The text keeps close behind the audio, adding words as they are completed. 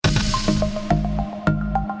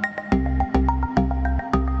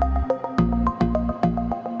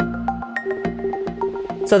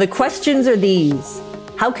So the questions are these.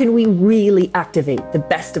 How can we really activate the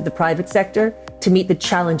best of the private sector to meet the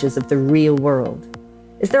challenges of the real world?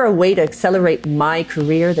 Is there a way to accelerate my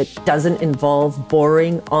career that doesn't involve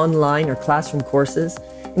boring online or classroom courses?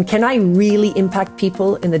 And can I really impact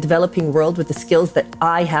people in the developing world with the skills that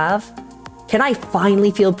I have? Can I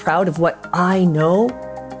finally feel proud of what I know?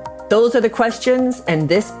 Those are the questions, and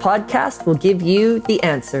this podcast will give you the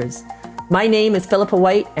answers. My name is Philippa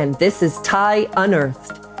White, and this is TIE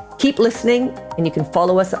Unearthed. Keep listening, and you can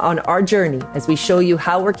follow us on our journey as we show you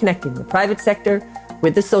how we're connecting the private sector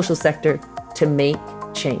with the social sector to make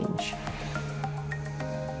change.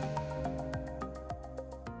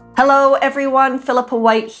 Hello, everyone. Philippa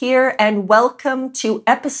White here, and welcome to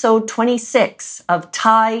episode 26 of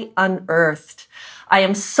TIE Unearthed. I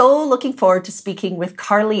am so looking forward to speaking with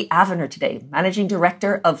Carly Avenor today, Managing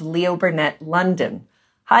Director of Leo Burnett London.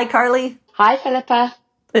 Hi, Carly. Hi, Philippa.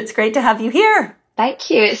 It's great to have you here. Thank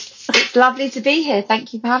you. It's lovely to be here.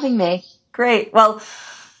 Thank you for having me. Great. Well,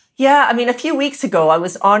 a few weeks ago, I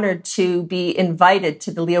was honored to be invited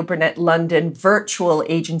to the Leo Burnett London virtual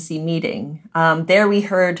agency meeting. There we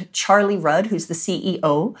heard Charlie Rudd, who's the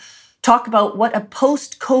CEO, talk about what a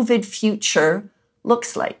post-COVID future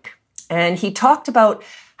looks like. And he talked about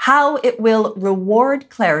how it will reward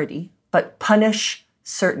clarity, but punish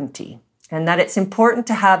certainty. And that it's important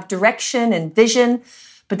to have direction and vision,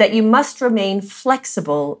 but that you must remain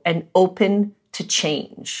flexible and open to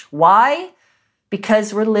change. Why?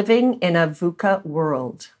 Because we're living in a VUCA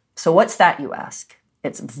world. So what's that, you ask?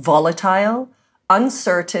 It's volatile,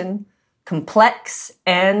 uncertain, complex,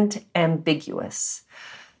 and ambiguous.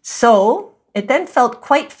 So it then felt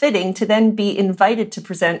quite fitting to then be invited to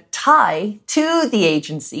present TIE to the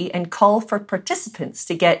agency and call for participants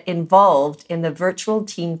to get involved in the virtual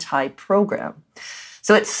Team TIE program.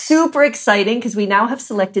 So it's super exciting because we now have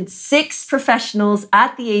selected 6 professionals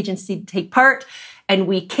at the agency to take part, and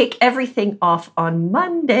we kick everything off on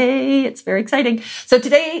Monday. It's very exciting. So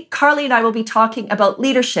today, Carly and I will be talking about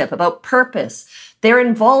leadership, about purpose, their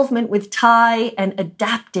involvement with TIE, and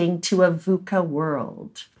adapting to a VUCA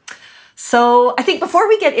world. So I think before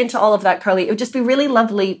we get into all of that, Carly, it would just be really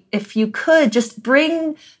lovely if you could just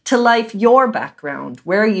bring to life your background,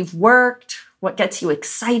 where you've worked, what gets you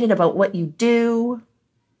excited about what you do.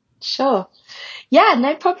 Sure. Yeah,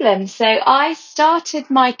 no problem. So I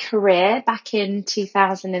started my career back in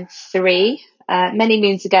 2003, many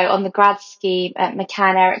moons ago, on the grad scheme at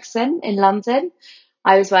McCann Erickson in London.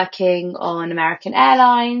 I was working on American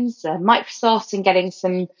Airlines, Microsoft, and getting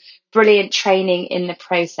some brilliant training in the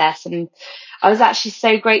process. And I was actually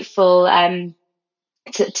so grateful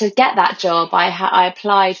to get that job. I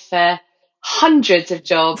applied for hundreds of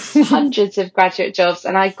jobs, hundreds of graduate jobs,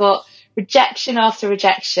 and I got rejection after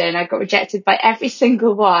rejection. I got rejected by every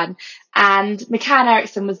single one. And McCann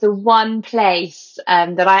Erickson was the one place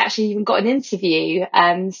that I actually even got an interview.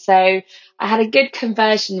 So I had a good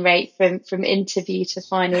conversion rate from interview to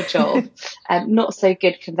final job. Not so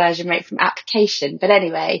good conversion rate from application. But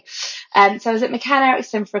anyway, so I was at McCann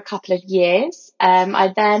Erickson for a couple of years.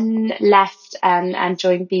 I then left and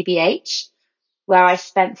joined BBH, where I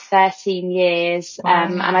spent 13 years. Wow.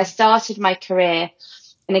 And I started my career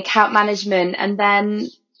in account management. And then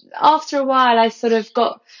after a while, I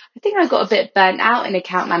got a bit burnt out in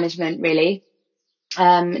account management, really.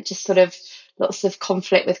 Just sort of lots of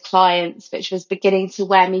conflict with clients, which was beginning to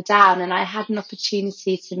wear me down. And I had an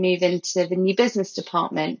opportunity to move into the new business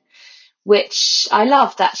department, which I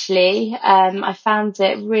loved, actually. I found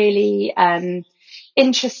it really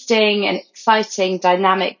interesting and exciting,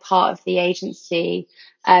 dynamic part of the agency.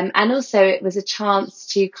 And also it was a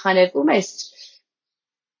chance to kind of almost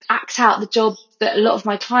act out the job that a lot of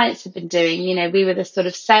my clients have been doing. You know, we were the sort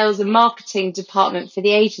of sales and marketing department for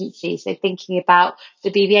the agency. So thinking about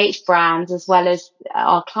the BBH brand as well as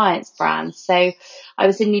our clients' brands. So I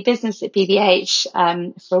was in new business at BBH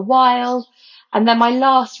for a while. And then my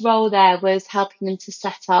last role there was helping them to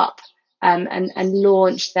set up and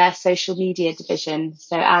launch their social media division.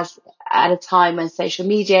 So at a time when social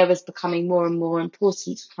media was becoming more and more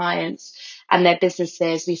important to clients and their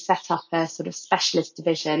businesses, we set up a sort of specialist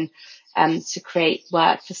division to create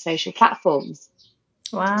work for social platforms.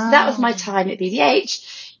 Wow. So that was my time at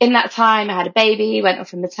BBH. In that time, I had a baby, went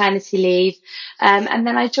off on maternity leave, and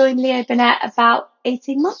then I joined Leo Burnett about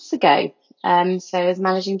 18 months ago, so as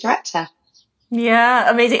managing director. Yeah,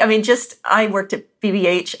 amazing. I mean, I worked at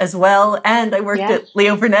BBH as well, and I worked at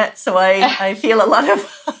Leo Burnett, so I feel a lot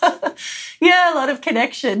of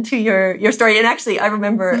connection to your story. And actually, I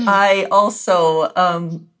remember I also,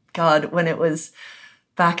 when it was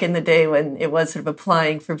back in the day when it was sort of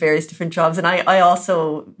applying for various different jobs. And I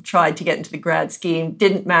also tried to get into the grad scheme,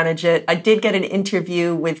 didn't manage it. I did get an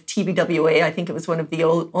interview with TBWA. I think it was one of the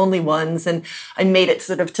only ones. And I made it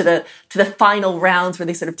sort of to the final rounds where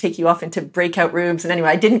they sort of take you off into breakout rooms. And anyway,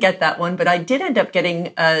 I didn't get that one, but I did end up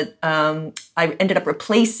getting, I ended up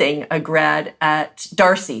replacing a grad at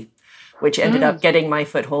Darcy, which ended up getting my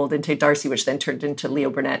foothold into Darcy, which then turned into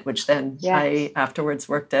Leo Burnett, which then I afterwards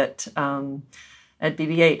worked at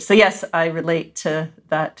BB8. So yes, I relate to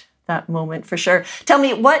that moment for sure. Tell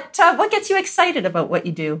me, what gets you excited about what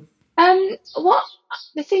you do? The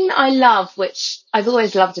thing that I love, which I've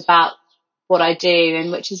always loved about what I do,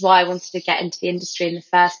 and which is why I wanted to get into the industry in the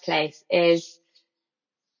first place, is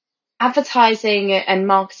advertising and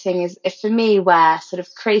marketing is for me where sort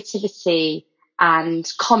of creativity and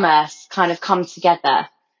commerce kind of come together.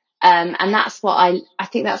 And that's what I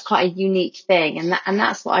think that's quite a unique thing. And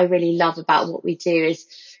that's what I really love about what we do, is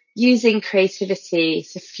using creativity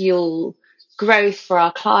to fuel growth for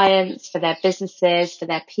our clients, for their businesses, for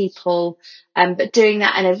their people, but doing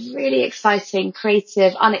that in a really exciting,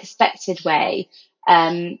 creative, unexpected way.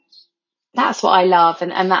 That's what I love,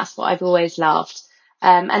 and that's what I've always loved.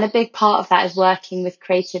 And a big part of that is working with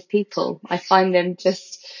creative people. I find them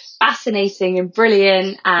just fascinating and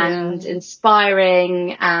brilliant and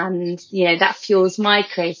inspiring, and that fuels my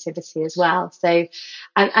creativity as well. So,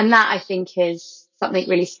 and that I think is something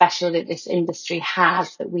really special that this industry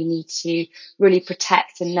has, that we need to really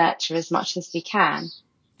protect and nurture as much as we can.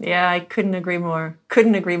 Yeah, I couldn't agree more.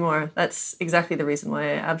 That's exactly the reason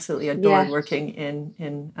why I absolutely adored working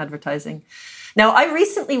in advertising. Now, I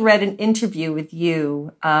recently read an interview with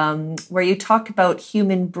you where you talk about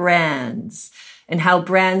human brands and how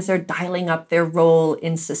brands are dialing up their role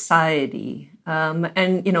in society.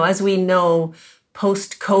 And, as we know,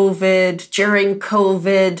 post-COVID, during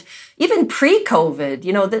COVID, even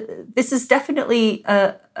pre-COVID, this is definitely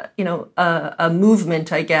a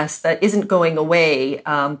movement, I guess, that isn't going away.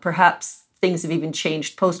 Perhaps things have even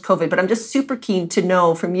changed post-COVID, but I'm just super keen to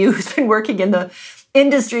know from you, who's been working in the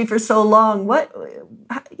industry for so long,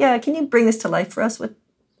 can you bring this to life for us?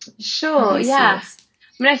 Sure, yeah.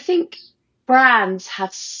 I mean, I think brands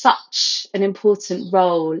have such an important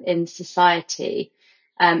role in society,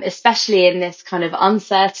 especially in this kind of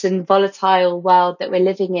uncertain, volatile world that we're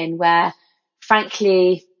living in, where,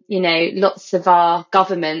 frankly, lots of our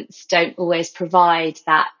governments don't always provide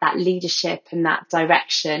that leadership and that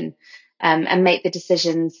direction, and make the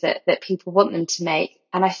decisions that people want them to make.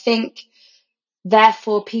 And I think,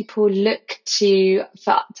 therefore, people look to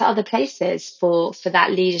other places for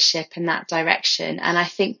that leadership and that direction. And I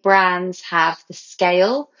think brands have the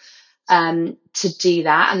scale to do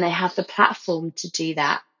that, and they have the platform to do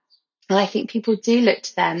that. And I think people do look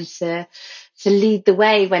to them to lead the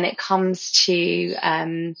way when it comes to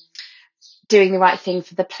doing the right thing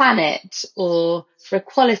for the planet, or for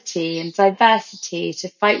equality and diversity, to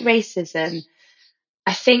fight racism.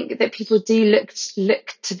 I think that people do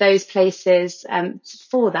look to those places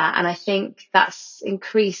for that, and I think that's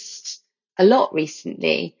increased a lot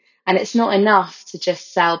recently. And it's not enough to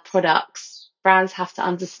just sell products. Brands have to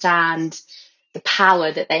understand the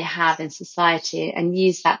power that they have in society and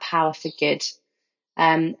use that power for good.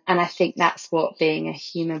 And I think that's what being a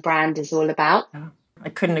human brand is all about. I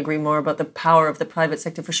couldn't agree more about the power of the private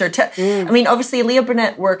sector, for sure. I mean, obviously, Leo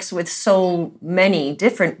Burnett works with so many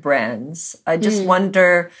different brands. I just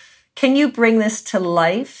wonder, can you bring this to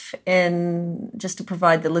life, and just to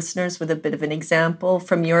provide the listeners with a bit of an example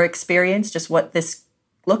from your experience, just what this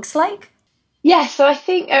looks like? Yeah, so I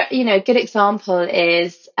think, a good example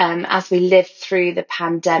is as we lived through the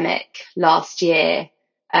pandemic last year,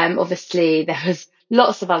 obviously there was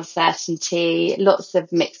lots of uncertainty, lots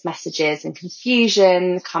of mixed messages and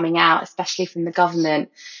confusion coming out, especially from the government.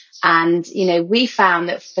 And, we found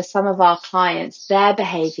that for some of our clients, their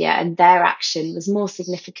behaviour and their action was more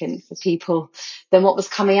significant for people than what was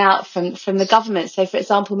coming out from the government. So, for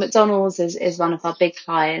example, McDonald's is one of our big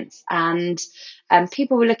clients, and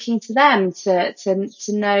people were looking to them to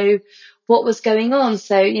know what was going on.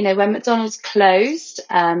 So, when McDonald's closed,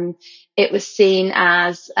 it was seen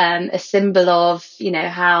as a symbol of,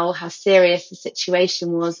 how serious the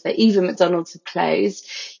situation was, that even McDonald's had closed.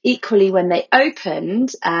 Equally, when they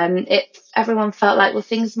opened, everyone felt like, well,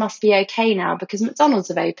 things must be okay now because McDonald's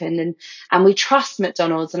have opened, and we trust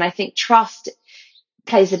McDonald's. And I think trust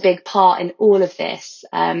plays a big part in all of this.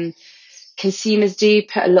 Consumers do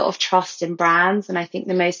put a lot of trust in brands, and I think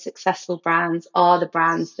the most successful brands are the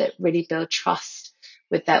brands that really build trust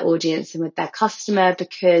with their audience and with their customer,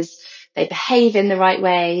 because they behave in the right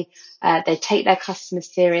way, they take their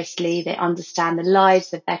customers seriously, they understand the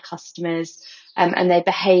lives of their customers, and they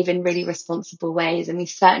behave in really responsible ways. And we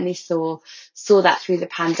certainly saw that through the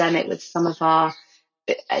pandemic with some of our,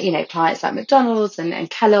 clients like McDonald's and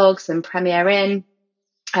Kellogg's and Premier Inn,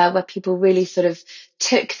 where people really sort of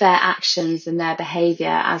took their actions and their behaviour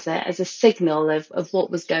as a signal of what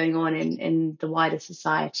was going on in the wider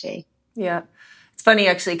society. Yeah. It's funny,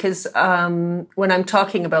 actually, because when I'm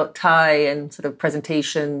talking about Thai and sort of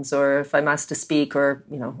presentations, or if I'm asked to speak, or,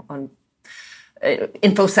 on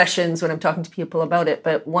info sessions when I'm talking to people about it.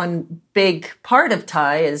 But one big part of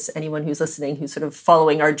Thai is anyone who's listening, who's sort of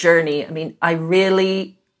following our journey. I mean, I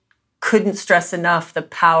really couldn't stress enough the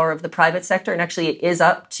power of the private sector. And actually, it is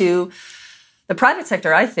up to the private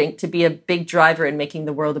sector, I think, to be a big driver in making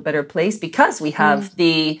the world a better place, because we have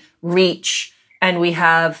the reach and we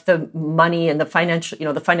have the money and the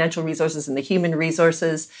financial resources and the human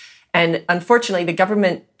resources. And unfortunately, the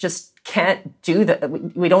government just can't do that.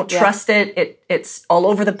 We don't trust it. It's all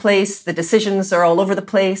over the place. The decisions are all over the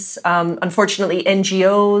place. Unfortunately,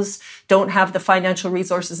 NGOs don't have the financial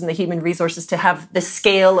resources and the human resources to have the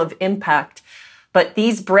scale of impact. But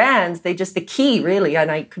these brands, the key really, and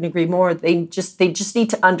I couldn't agree more, they just need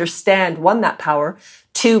to understand, one, that power,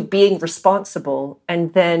 two, being responsible,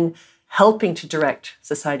 and then helping to direct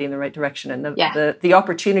society in the right direction. And the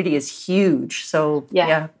opportunity is huge. So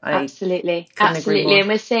absolutely. And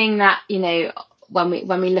we're seeing that, when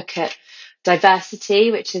we look at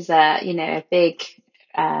diversity, which is a big,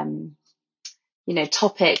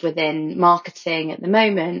 topic within marketing at the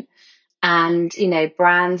moment. And,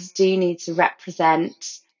 brands do need to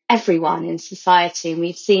represent everyone in society. And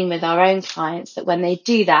we've seen with our own clients that when they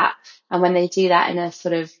do that, and when they do that in a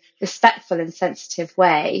sort of respectful and sensitive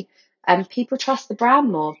way, people trust the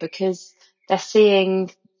brand more, because they're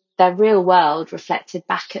seeing their real world reflected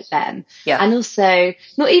back at them. Yeah. And also,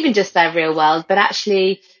 not even just their real world, but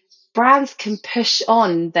actually brands can push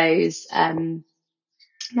on those,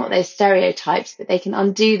 not those stereotypes, but they can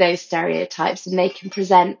undo those stereotypes, and they can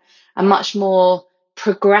present a much more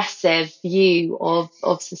progressive view of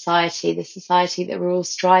society, the society that we're all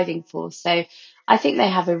striving for. So I think they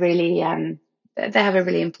have a really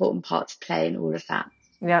important part to play in all of that.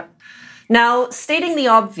 Yeah. Now, stating the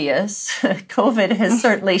obvious, COVID has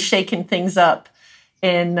certainly shaken things up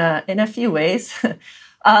in a few ways.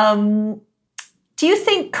 Do you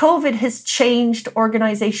think COVID has changed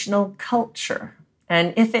organizational culture?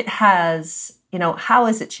 And if it has, how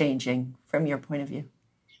is it changing from your point of view?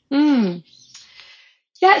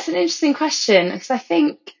 Yeah, it's an interesting question, because I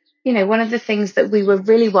think, one of the things that we were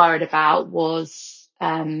really worried about was,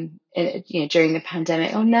 during the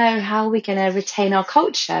pandemic, oh no, how are we going to retain our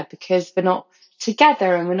culture, because we're not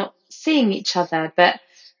together and we're not seeing each other. But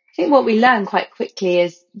I think what we learned quite quickly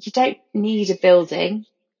is you don't need a building,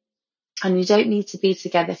 and you don't need to be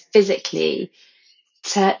together physically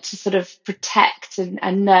to sort of protect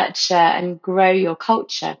and nurture and grow your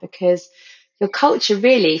culture, because your culture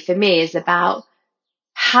really, for me, is about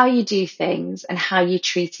how you do things and how you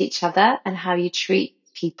treat each other and how you treat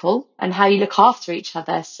people and how you look after each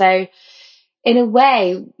other. So in a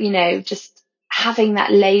way, just having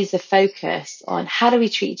that laser focus on how do we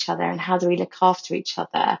treat each other and how do we look after each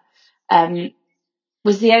other,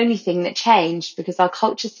 was the only thing that changed, because our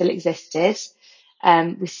culture still existed.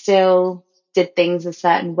 We still did things a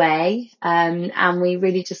certain way. And we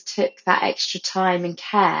really just took that extra time and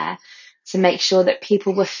care to make sure that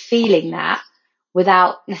people were feeling that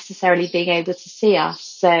without necessarily being able to see us.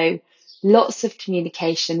 So lots of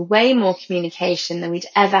communication, way more communication than we'd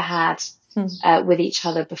ever had with each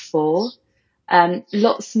other before.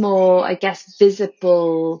 Lots more, I guess,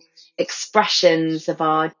 visible expressions of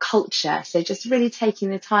our culture. So just really taking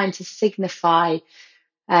the time to signify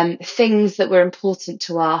things that were important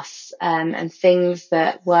to us, and things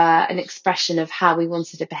that were an expression of how we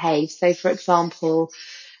wanted to behave. So, for example,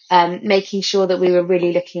 making sure that we were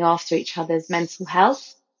really looking after each other's mental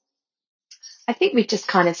health. I think we've just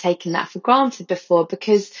kind of taken that for granted before,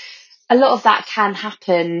 because a lot of that can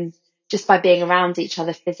happen just by being around each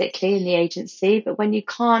other physically in the agency. But when you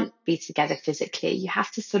can't be together physically, you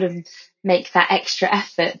have to sort of make that extra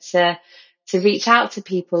effort to reach out to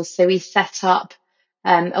people. So we set up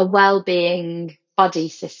a well-being buddy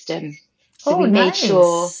system. So we made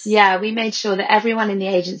sure that everyone in the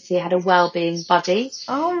agency had a well-being buddy.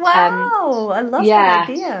 Oh, wow. I love that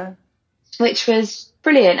idea. Which was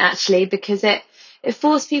brilliant, actually, because it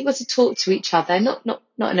forced people to talk to each other, not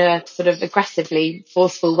in a sort of aggressively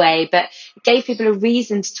forceful way, but it gave people a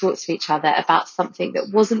reason to talk to each other about something that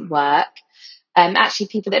wasn't work. Actually,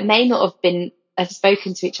 people that may not have been have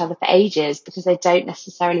spoken to each other for ages because they don't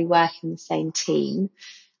necessarily work in the same team.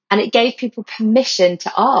 And it gave people permission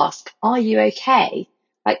to ask, are you okay?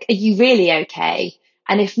 Like, are you really okay?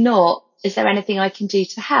 And if not, is there anything I can do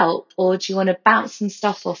to help? Or do you want to bounce some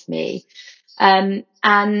stuff off me? And,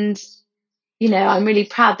 I'm really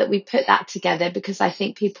proud that we put that together because I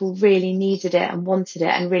think people really needed it and wanted it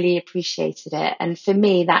and really appreciated it. And for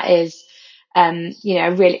me, that is,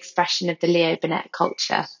 a real expression of the Leo Burnett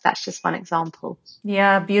culture. That's just one example.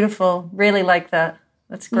 Yeah, beautiful. Really like that.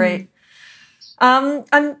 That's great.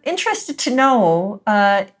 I'm interested to know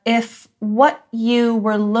if what you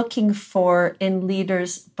were looking for in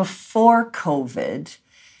leaders before COVID,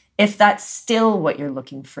 if that's still what you're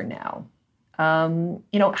looking for now.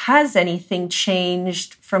 Has anything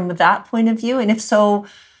changed from that point of view? And if so,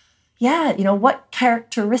 what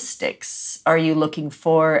characteristics are you looking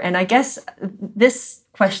for? And I guess this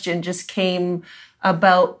question just came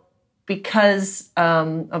about because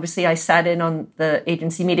obviously I sat in on the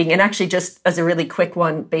agency meeting, and actually just as a really quick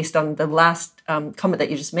one based on the last comment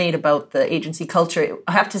that you just made about the agency culture,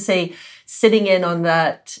 I have to say, sitting in on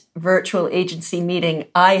that virtual agency meeting,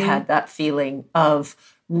 I had that feeling of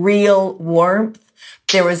real warmth.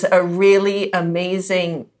 There was a really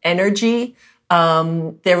amazing energy.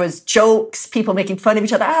 There was jokes, people making fun of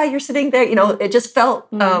each other. You're sitting there. It just felt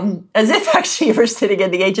as if actually you were sitting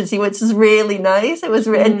in the agency, which is really nice. It was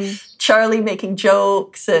and Charlie making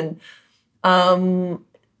jokes and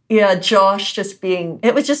Josh just being.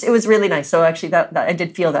 It was really nice. So actually, that I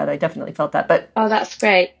did feel that. I definitely felt that. But that's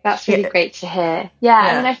great. That's really great to hear.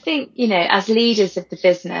 Yeah, and I think as leaders of the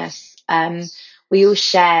business, we all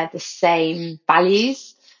share the same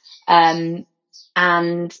values. And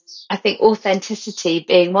I think authenticity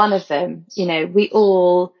being one of them. We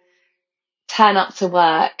all turn up to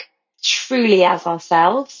work truly as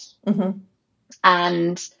ourselves. Mm-hmm.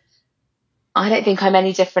 And I don't think I'm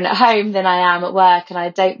any different at home than I am at work. And I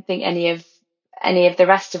don't think any of the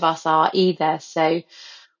rest of us are either. So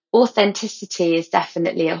authenticity is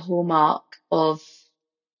definitely a hallmark of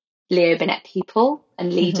Leo Burnett people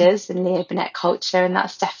and leaders and Leo Burnett culture. And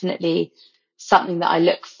that's definitely something that I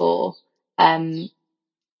look for. And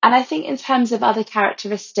I think in terms of other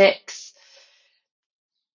characteristics,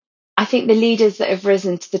 I think the leaders that have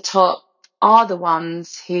risen to the top are the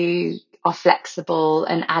ones who are flexible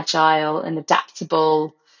and agile and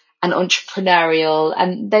adaptable and entrepreneurial.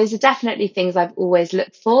 And those are definitely things I've always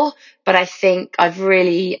looked for. But I think I've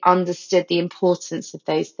really understood the importance of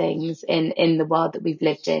those things in the world that we've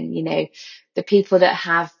lived in. The people that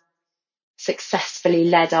have successfully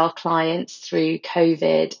led our clients through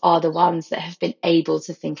COVID are the ones that have been able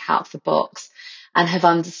to think out of the box and have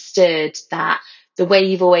understood that the way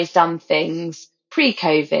you've always done things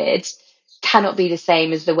pre-COVID cannot be the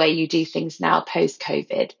same as the way you do things now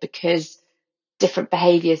post-COVID, because different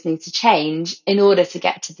behaviours need to change in order to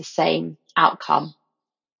get to the same outcome.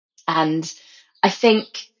 And I think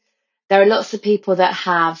there are lots of people that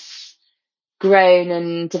have grown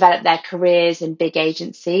and developed their careers in big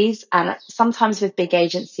agencies. And sometimes with big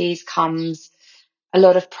agencies comes a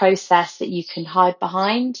lot of process that you can hide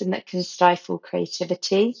behind and that can stifle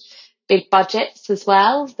creativity. Big budgets as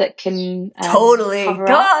well that can totally cover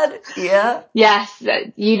God up. Yeah. Yes,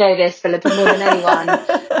 you know this, Philippa, more than anyone.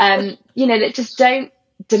 That just don't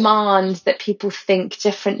demand that people think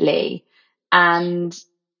differently. And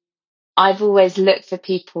I've always looked for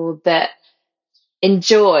people that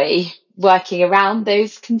enjoy working around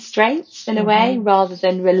those constraints in a way, rather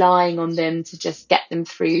than relying on them to just get them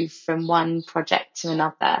through from one project to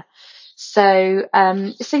another. So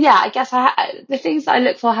yeah, I guess the things that I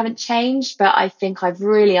look for haven't changed, but I think I've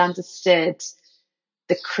really understood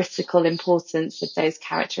the critical importance of those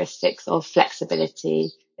characteristics of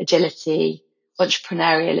flexibility, agility,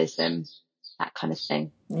 entrepreneurialism, that kind of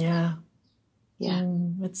thing. Yeah.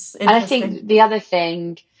 It's interesting. And I think the other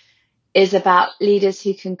thing is about leaders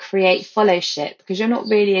who can create followship, because you're not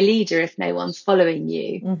really a leader if no one's following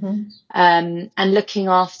you. And looking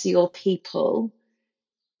after your people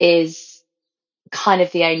is kind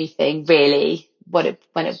of the only thing really when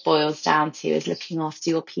it boils down to is looking after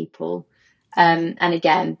your people. And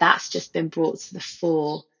again, that's just been brought to the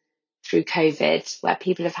fore through COVID, where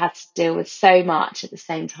people have had to deal with so much at the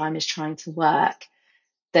same time as trying to work,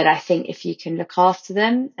 that I think if you can look after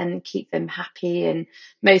them and keep them happy and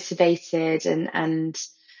motivated and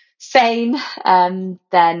sane,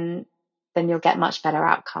 then you'll get much better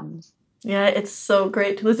outcomes. Yeah, it's so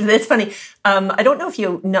great to listen to. It's funny. I don't know if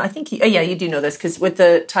you know, I think, you do know this, because with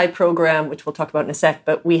the Thai program, which we'll talk about in a sec,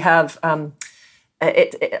 but we have a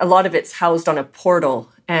lot of it's housed on a portal.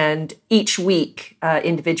 And each week,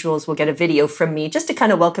 individuals will get a video from me just to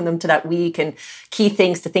kind of welcome them to that week and key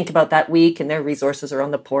things to think about that week. And their resources are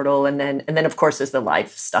on the portal. And then of course, there's the live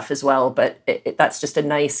stuff as well. But that's just a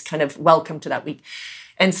nice kind of welcome to that week.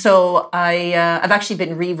 And so I've actually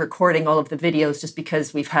been re-recording all of the videos just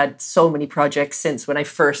because we've had so many projects since when I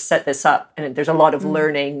first set this up. And there's a lot of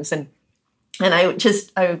learnings. And I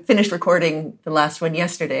finished recording the last one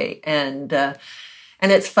yesterday.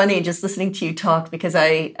 And it's funny just listening to you talk because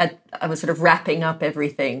I was sort of wrapping up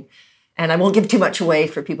everything, and I won't give too much away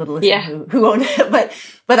for people to listen who own it.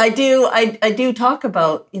 But I do talk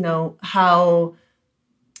about, how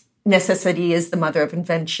necessity is the mother of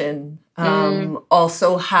invention.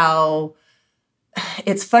 Also how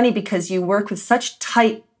it's funny because you work with such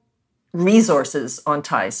tight resources on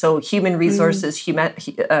TIE. So human resources,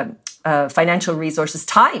 financial resources,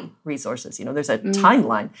 time resources, there's a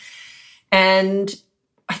timeline. And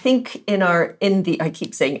I think I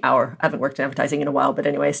keep saying I haven't worked in advertising in a while, but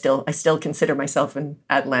anyway, I still consider myself an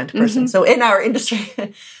ad land person. So in our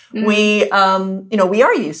industry, we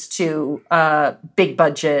are used to big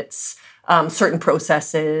budgets, certain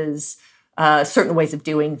processes, certain ways of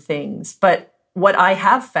doing things. But what I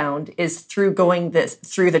have found is through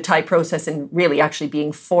through the TIE process and really actually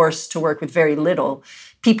being forced to work with very little,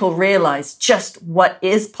 people realize just what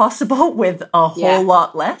is possible with a whole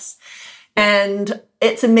lot less. And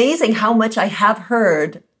it's amazing how much I have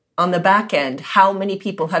heard on the back end, how many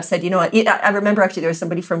people have said, I remember actually there was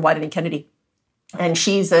somebody from Wieden & Kennedy, and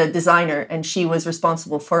she's a designer, and she was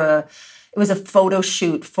responsible for it was a photo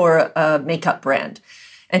shoot for a makeup brand.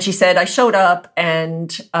 And she said, I showed up and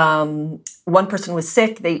one person was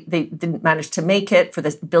sick. They didn't manage to make it for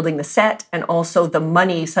building the set. And also the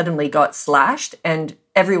money suddenly got slashed, and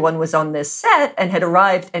everyone was on this set and had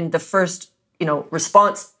arrived. And the first,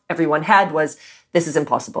 response everyone had was, this is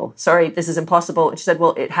impossible. Sorry, this is impossible. And she said,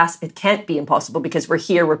 well, it can't be impossible because we're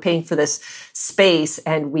here, we're paying for this space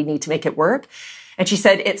and we need to make it work. And she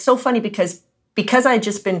said, it's so funny because I had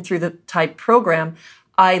just been through the TIE program,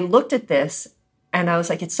 I looked at this and I was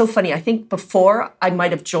like, it's so funny. I think before I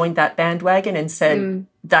might have joined that bandwagon and said,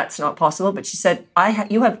 that's not possible. But she said,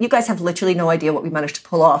 you guys have literally no idea what we managed to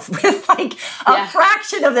pull off with a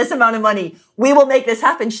fraction of this amount of money. We will make this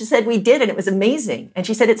happen. She said, we did. And it was amazing. And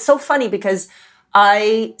she said, it's so funny because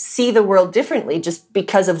I see the world differently just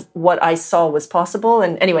because of what I saw was possible.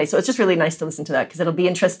 And anyway, so it's just really nice to listen to that because it'll be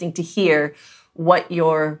interesting to hear what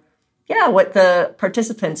the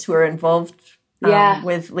participants who are involved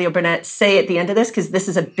with Leo Burnett say at the end of this, because this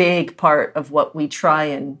is a big part of what we try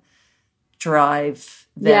and drive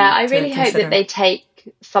them. Yeah, I really hope that they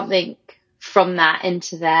take something from that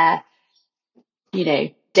into their,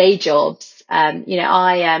 day jobs.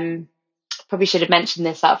 I probably should have mentioned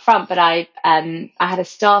this up front, but I had a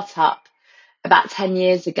startup about 10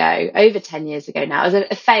 years ago, over 10 years ago now. It was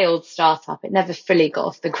a failed startup. It never fully got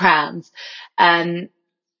off the ground.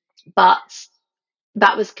 But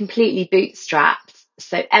that was completely bootstrapped.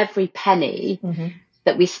 So every penny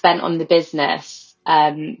that we spent on the business,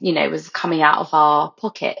 was coming out of our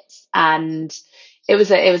pockets. And it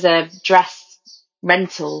was a dress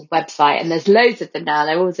rental website, and there's loads of them now.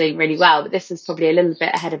 They're all doing really well, but this was probably a little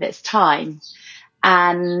bit ahead of its time.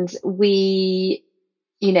 And we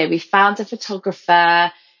found a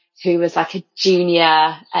photographer who was like a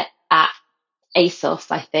junior at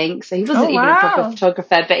ASOS, I think. So he wasn't even a proper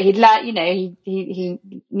photographer, but he'd he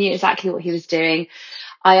knew exactly what he was doing.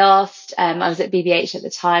 I asked, I was at BBH at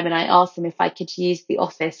the time, and I asked him if I could use the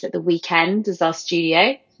office at the weekend as our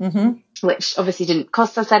studio, which obviously didn't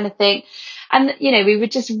cost us anything. And, we were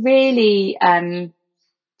just really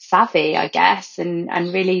savvy, I guess,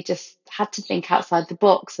 and really just had to think outside the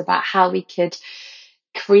box about how we could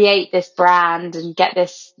create this brand and get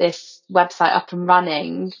this website up and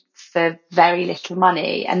running for very little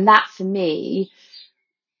money. And that for me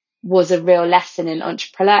was a real lesson in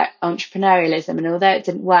entrepreneurialism. And although it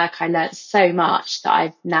didn't work, I learned so much that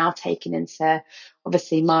I've now taken into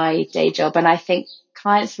obviously my day job. And I think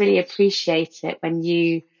clients really appreciate it when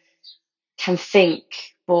you can think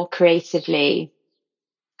more creatively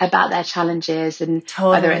about their challenges, and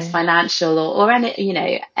whether it's financial or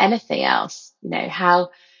anything else,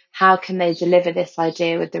 how can they deliver this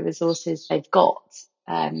idea with the resources they've got,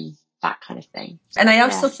 that kind of thing. And I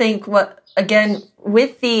also think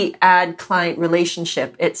with the ad client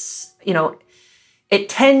relationship, it's, it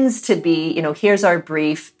tends to be, here's our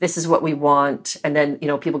brief, this is what we want. And then,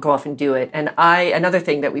 people go off and do it. And another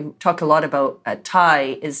thing that we talk a lot about at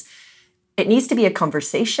TIE is it needs to be a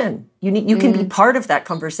conversation. You can be part of that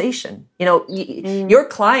conversation. Your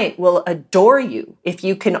client will adore you if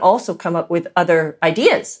you can also come up with other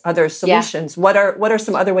ideas, other solutions. Yeah. What are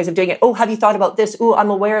some other ways of doing it? Oh, have you thought about this? Oh, I'm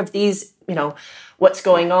aware of these, what's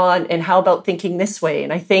going on, and how about thinking this way?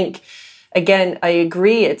 And I think, again, I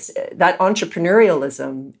agree. It's that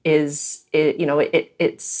entrepreneurialism is,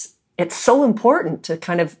 it's so important to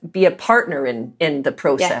kind of be a partner in the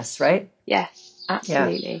process, right? Yes,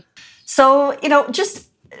 absolutely. Yeah. So,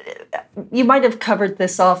 you might have covered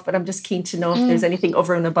this off, but I'm just keen to know if there's anything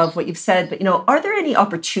over and above what you've said. But, are there any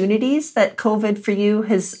opportunities that COVID for you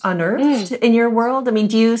has unearthed in your world? I mean,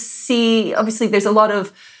 do you see, obviously there's a lot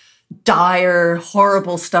of dire,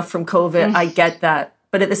 horrible stuff from COVID. I get that.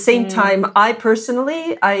 But at the same time, I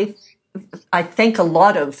personally, I think a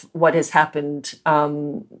lot of what has happened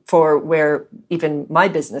for where even my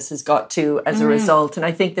business has got to as a result. And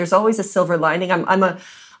I think there's always a silver lining.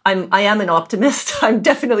 I am an optimist. I'm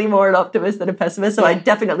definitely more an optimist than a pessimist. So I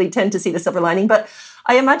definitely tend to see the silver lining. But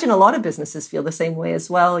I imagine a lot of businesses feel the same way as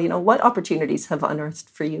well. What opportunities have unearthed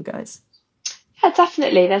for you guys? Yeah,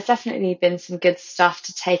 definitely. There's definitely been some good stuff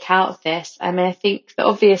to take out of this. I mean, I think the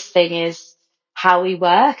obvious thing is how we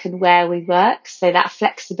work and where we work. So that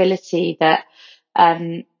flexibility that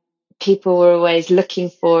people were always looking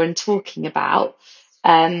for and talking about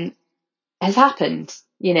has happened.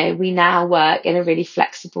 We now work in a really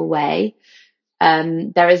flexible way.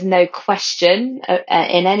 There is no question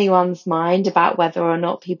in anyone's mind about whether or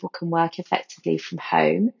not people can work effectively from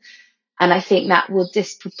home. And I think that will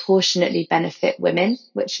disproportionately benefit women,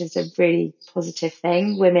 which is a really positive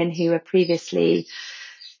thing. Women who were previously,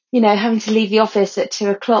 having to leave the office at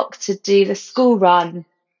 2:00 to do the school run,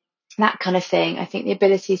 that kind of thing. I think the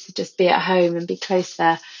ability to just be at home and be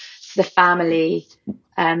closer to the family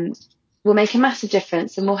will make a massive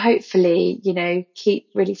difference, and will hopefully, keep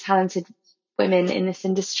really talented women in this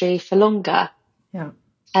industry for longer. Yeah.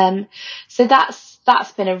 So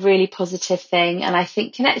that's been a really positive thing. And I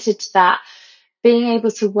think connected to that, being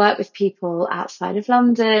able to work with people outside of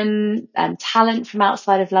London and talent from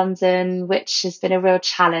outside of London, which has been a real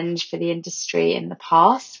challenge for the industry in the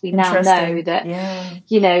past. We now know that,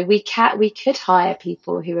 we could hire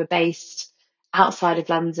people who are based outside of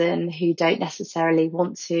London who don't necessarily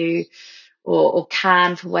want to or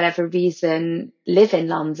can, for whatever reason, live in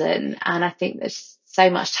London. And I think there's so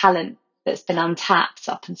much talent that's been untapped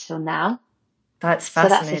up until now. That's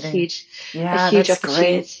fascinating. So that's a huge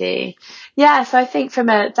opportunity. Great. Yeah. So I think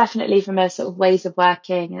definitely from a sort of ways of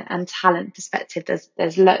working and talent perspective,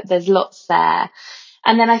 there's lots there.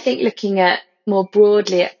 And then I think looking at more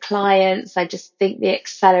broadly at clients, I just think the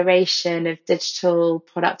acceleration of digital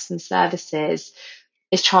products and services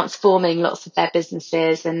is transforming lots of their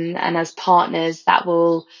businesses, and as partners that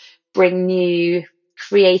will bring new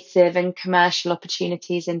creative and commercial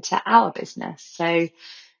opportunities into our business. So,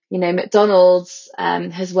 McDonald's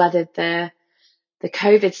has weathered the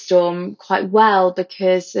COVID storm quite well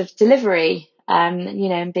because of delivery,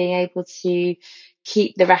 and being able to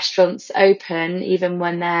keep the restaurants open even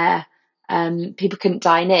when people couldn't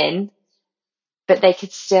dine in, but they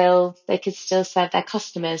could still serve their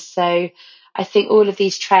customers. So I think all of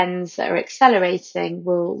these trends that are accelerating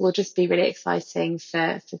will just be really exciting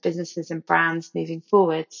for businesses and brands moving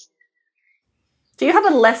forwards. Do you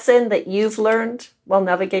have a lesson that you've learned while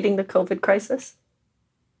navigating the COVID crisis?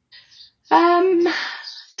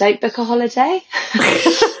 Don't book a holiday.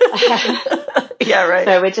 Yeah, right.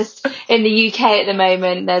 So we're just in the UK at the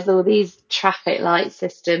moment. There's all these traffic light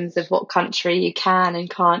systems of what country you can and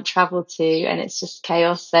can't travel to, and it's just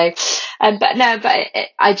chaos. So,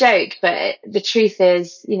 I joke, but the truth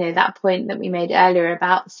is, that point that we made earlier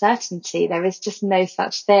about certainty, there is just no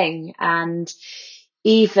such thing. And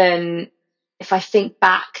even if I think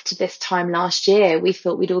back to this time last year, we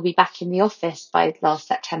thought we'd all be back in the office by last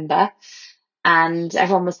September. And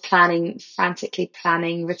everyone was frantically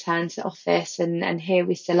planning return to office. And here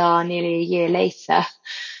we still are nearly a year later,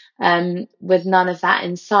 with none of that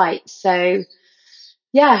in sight. So,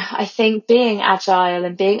 yeah, I think being agile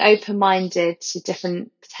and being open-minded to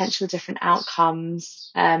potential different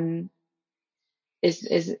outcomes, has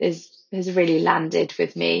really landed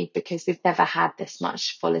with me, because we've never had this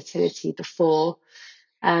much volatility before.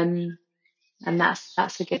 And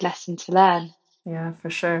that's a good lesson to learn. Yeah,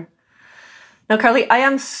 for sure. Now, Carly, I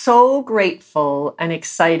am so grateful and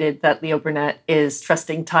excited that Leo Burnett is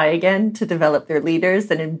trusting Thai again to develop their leaders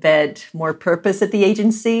and embed more purpose at the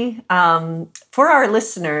agency. For our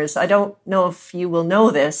listeners, I don't know if you will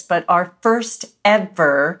know this, but our first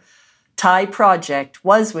ever Thai project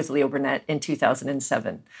was with Leo Burnett in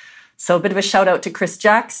 2007. So a bit of a shout out to Chris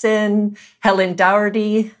Jackson, Helen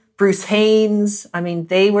Dougherty, Bruce Haynes. I mean,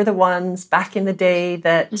 they were the ones back in the day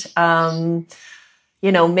that,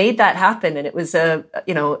 made that happen. And it was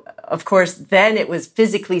of course, then it was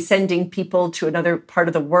physically sending people to another part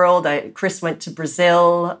of the world. Chris went to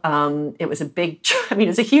Brazil. It was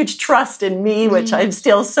it's a huge trust in me, which I'm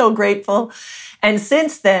still so grateful. And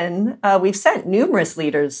since then, we've sent numerous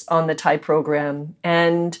leaders on the Thai program.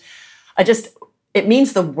 And it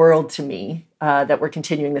means the world to me that we're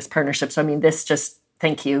continuing this partnership. So,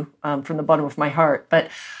 thank you from the bottom of my heart. But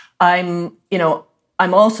I'm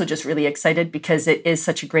also just really excited because it is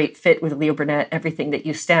such a great fit with Leo Burnett. Everything that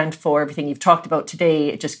you stand for, everything you've talked about today,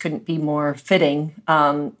 it just couldn't be more fitting.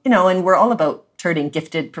 And we're all about turning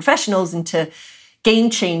gifted professionals into game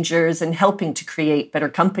changers and helping to create better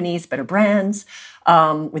companies, better brands,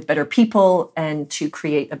 with better people, and to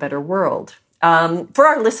create a better world. For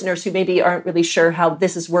our listeners who maybe aren't really sure how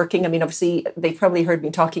this is working, obviously they've probably heard me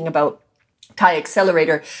talking about Thai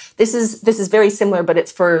Accelerator. This is very similar, but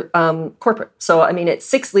it's for corporate. So, it's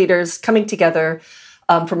 6 leaders coming together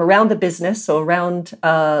from around the business, so around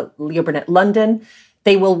Leo Burnett London.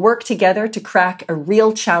 They will work together to crack a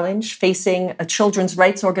real challenge facing a children's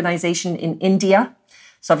rights organization in India.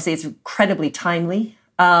 So obviously it's incredibly timely.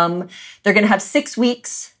 They're going to have 6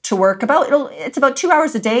 weeks to work it's about 2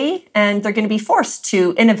 hours a day, and they're going to be forced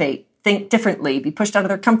to innovate, think differently, be pushed out of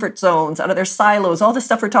their comfort zones, out of their silos, all the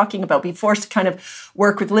stuff we're talking about, be forced to kind of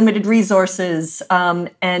work with limited resources.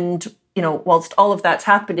 And whilst all of that's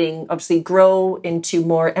happening, obviously grow into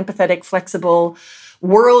more empathetic, flexible,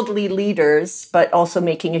 worldly leaders, but also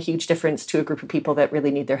making a huge difference to a group of people that really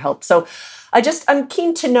need their help. So I'm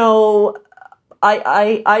keen to know,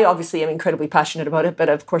 I obviously am incredibly passionate about it, but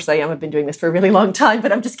of course I am. I've been doing this for a really long time,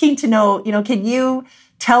 but I'm just keen to know, can you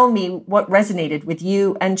tell me what resonated with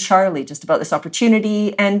you and Charlie just about this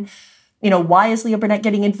opportunity, and, why is Leo Burnett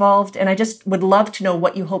getting involved? And I just would love to know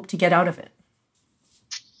what you hope to get out of it.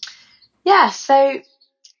 Yeah, so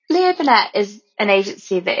Leo Burnett is an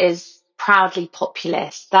agency that is proudly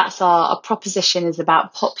populist. That's our proposition, is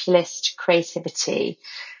about populist creativity.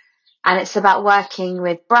 And it's about working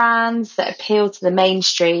with brands that appeal to the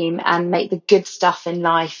mainstream and make the good stuff in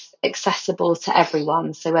life accessible to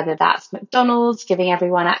everyone. So whether that's McDonald's, giving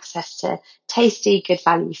everyone access to tasty, good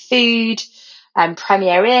value food,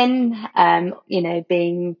 Premier Inn,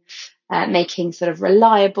 making sort of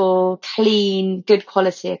reliable, clean, good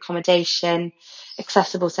quality accommodation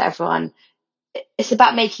accessible to everyone. It's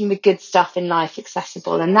about making the good stuff in life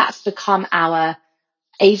accessible. And that's become our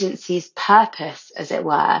agency's purpose, as it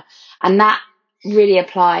were. And that really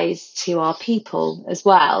applies to our people as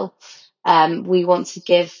well. We want to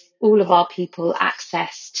give all of our people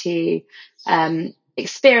access to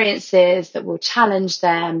experiences that will challenge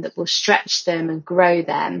them, that will stretch them and grow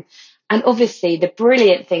them. And obviously the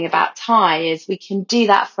brilliant thing about Thai is we can do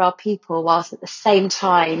that for our people whilst at the same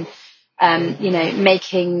time,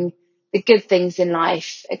 making the good things in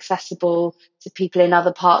life accessible to people in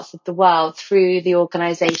other parts of the world through the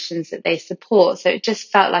organisations that they support. So it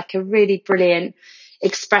just felt like a really brilliant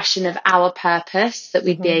expression of our purpose that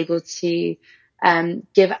we'd be able to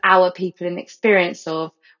give our people an experience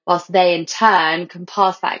of, whilst they in turn can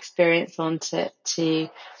pass that experience on to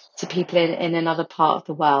people in another part of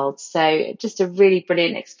the world. So just a really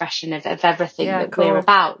brilliant expression of everything that cool. We're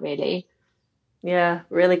about, really. Yeah,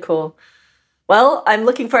 really cool. Well, I'm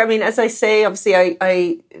looking for, as I say, obviously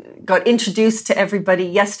I got introduced to everybody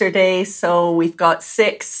yesterday. So we've got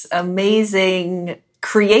 6 amazing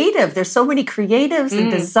creative. There's so many creatives and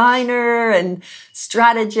designer and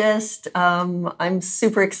strategist. I'm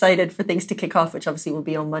super excited for things to kick off, which obviously will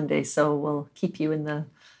be on Monday. So we'll keep you in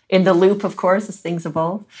the loop, of course, as things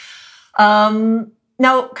evolve.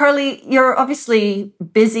 Now, Carly, you're obviously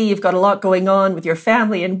busy. You've got a lot going on with your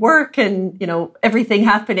family and work and, everything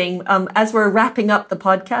happening. As we're wrapping up the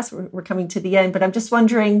podcast, we're coming to the end, but I'm just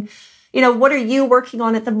wondering, what are you working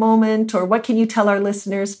on at the moment, or what can you tell our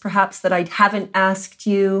listeners perhaps that I haven't asked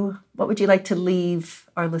you? What would you like to leave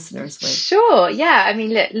our listeners with? Sure. Yeah.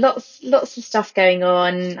 Look, lots of stuff going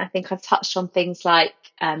on. I think I've touched on things like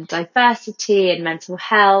diversity and mental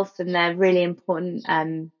health, and they're really important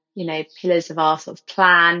pillars of our sort of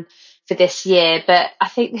plan for this year. But I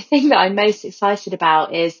think the thing that I'm most excited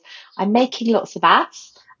about is I'm making lots of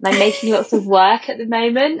ads and I'm making lots of work at the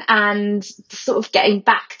moment, and sort of getting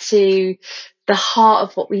back to the heart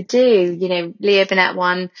of what we do. Leo Burnett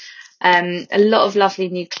won a lot of lovely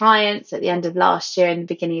new clients at the end of last year and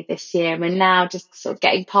the beginning of this year, and we're now just sort of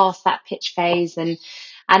getting past that pitch phase and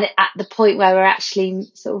at the point where we're actually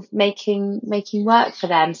sort of making work for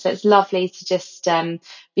them. So it's lovely to just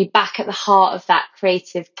be back at the heart of that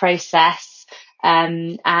creative process,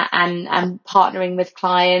 and partnering with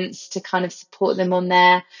clients to kind of support them on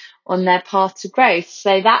their path to growth.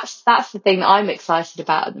 So that's the thing that I'm excited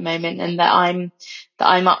about at the moment, and that I'm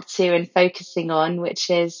up to and focusing on, which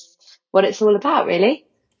is what it's all about, really.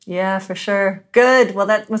 Yeah, for sure. Good. Well,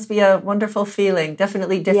 that must be a wonderful feeling.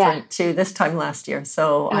 Definitely different to this time last year.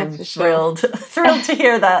 So I'm thrilled to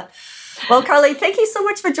hear that. Well, Carly, thank you so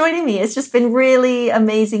much for joining me. It's just been really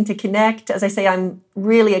amazing to connect. As I say, I'm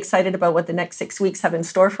really excited about what the next 6 weeks have in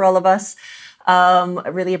store for all of us. I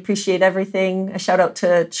really appreciate everything. A shout out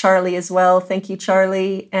to Charlie as well. Thank you,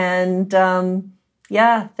 Charlie. And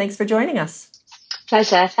thanks for joining us.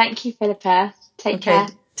 Pleasure. Thank you, Philippa. Take care.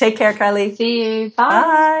 Take care, Carly. See you.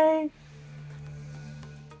 Bye.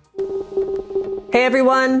 Bye. Hey,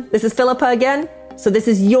 everyone. This is Philippa again. So this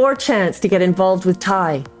is your chance to get involved with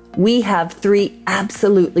TIE. We have 3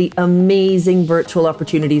 absolutely amazing virtual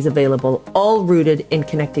opportunities available, all rooted in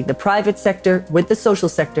connecting the private sector with the social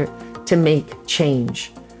sector to make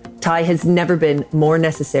change. TIE has never been more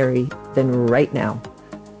necessary than right now.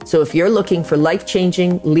 So if you're looking for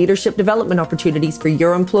life-changing leadership development opportunities for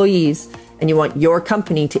your employees and you want your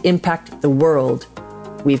company to impact the world,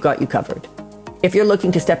 we've got you covered. If you're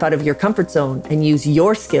looking to step out of your comfort zone and use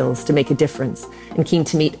your skills to make a difference and keen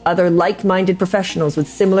to meet other like-minded professionals with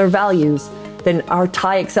similar values, then our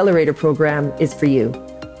TIE Accelerator program is for you.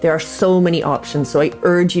 There are so many options, so I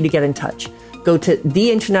urge you to get in touch. Go to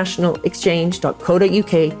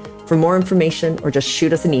theinternationalexchange.co.uk for more information or just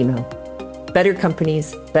shoot us an email. Better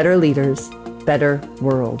companies, better leaders, better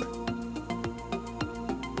world.